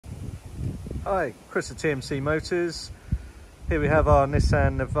Hi, Chris at TMC Motors. Here we have our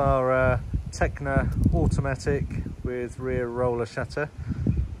Nissan Navara Tecna automatic with rear roller shutter.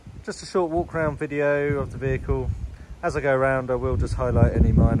 Just a short walk around video of the vehicle. As I go around, I will just highlight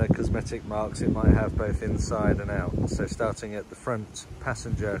any minor cosmetic marks it might have both inside and out. So starting at the front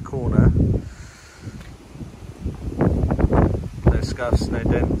passenger corner, no scuffs, no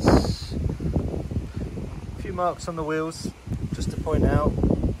dents. A few marks on the wheels just to point out.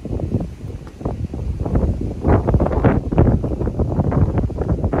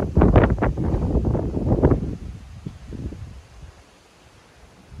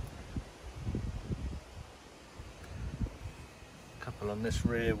 Couple on this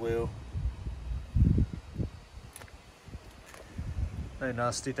rear wheel. No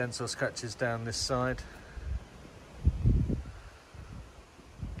nasty dents or scratches down this side.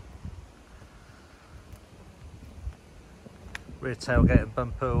 Rear tailgate and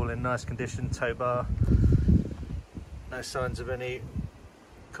bumper all in nice condition, tow bar. No signs of any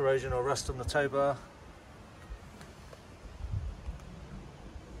corrosion or rust on the tow bar.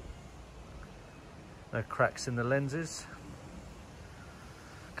 No cracks in the lenses.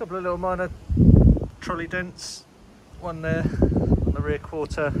 A couple of little minor trolley dents, one there on the rear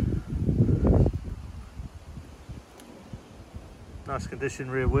quarter. Nice condition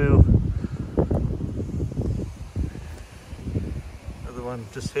rear wheel. Another one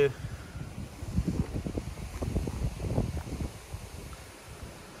just here.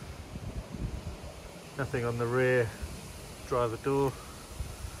 Nothing on the rear driver door.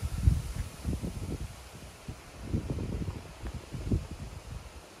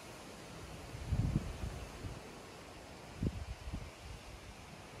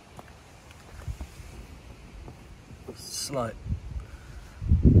 Slight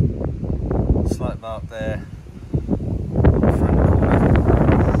mark there on the front corner.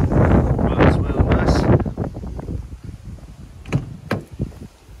 Glass wheel, nice.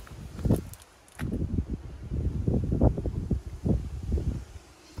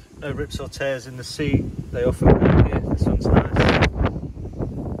 No rips or tears in the seat. They often go here. This one's nice.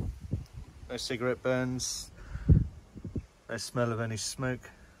 No cigarette burns. No smell of any smoke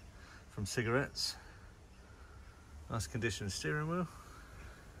from cigarettes. Nice condition steering wheel.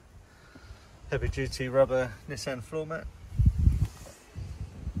 Heavy duty rubber Nissan floor mat.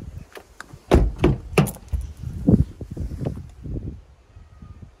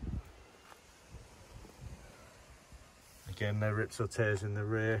 Again, no rips or tears in the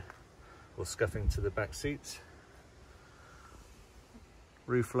rear or scuffing to the back seats.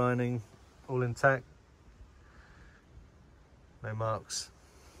 Roof lining all intact. No marks.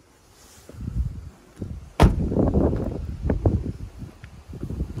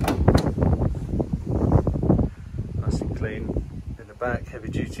 Clean in the back, heavy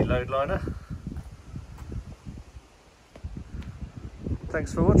duty load liner.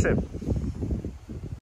 Thanks for watching.